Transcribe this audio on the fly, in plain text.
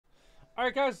All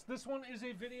right, guys, this one is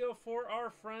a video for our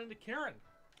friend Karen.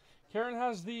 Karen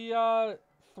has the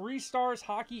 3 Stars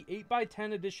Hockey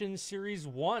 8x10 Edition Series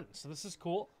 1. So this is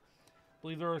cool. I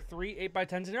believe there are 3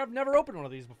 8x10s in here. I've never opened one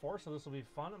of these before, so this will be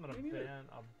fun. I'm going to ban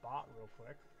a bot real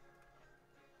quick.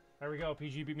 There we go.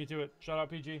 PG beat me to it. Shout out,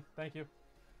 PG. Thank you.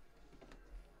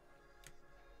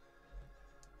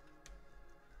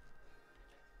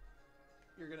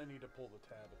 You're going to need to pull the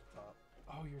tab at the top.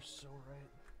 Oh, you're so right.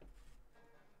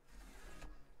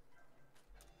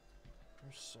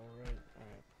 You're so right. All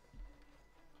right.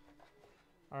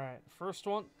 All right. First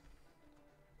one.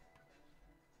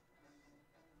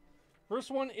 First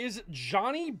one is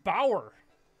Johnny Bower.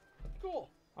 Cool.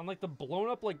 On like the blown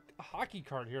up like hockey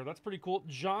card here. That's pretty cool.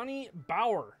 Johnny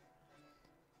Bower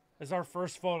is our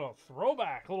first photo.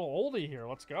 Throwback. A little oldie here.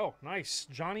 Let's go. Nice.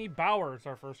 Johnny Bower is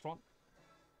our first one.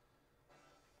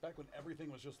 Back when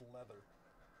everything was just leather.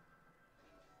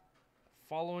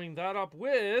 Following that up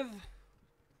with...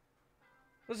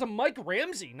 There's a Mike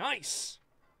Ramsey. Nice.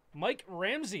 Mike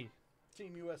Ramsey.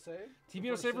 Team USA. Team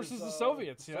USA versus the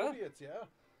Soviets, yeah? Soviets, yeah.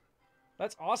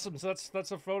 That's awesome. So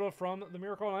that's a photo from the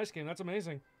Miracle on Ice game. That's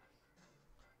amazing.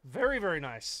 Very, very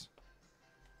nice.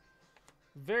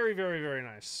 Very, very, very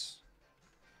nice.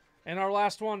 And our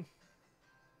last one.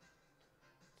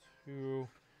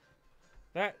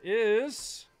 That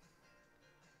is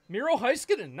Miro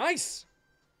Heiskanen. Nice.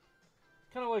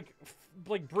 Kind of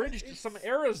like bridged some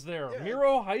eras there. Yeah.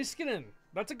 Miro Heiskanen.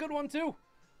 That's a good one too.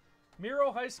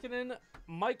 Miro Heiskanen,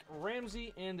 Mike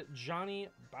Ramsey, and Johnny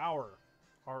Bower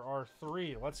are our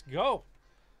 3. Let's go.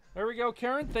 There we go,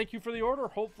 Karen. Thank you for the order.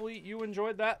 Hopefully you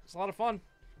enjoyed that. It's a lot of fun.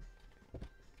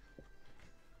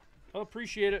 I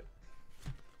appreciate it.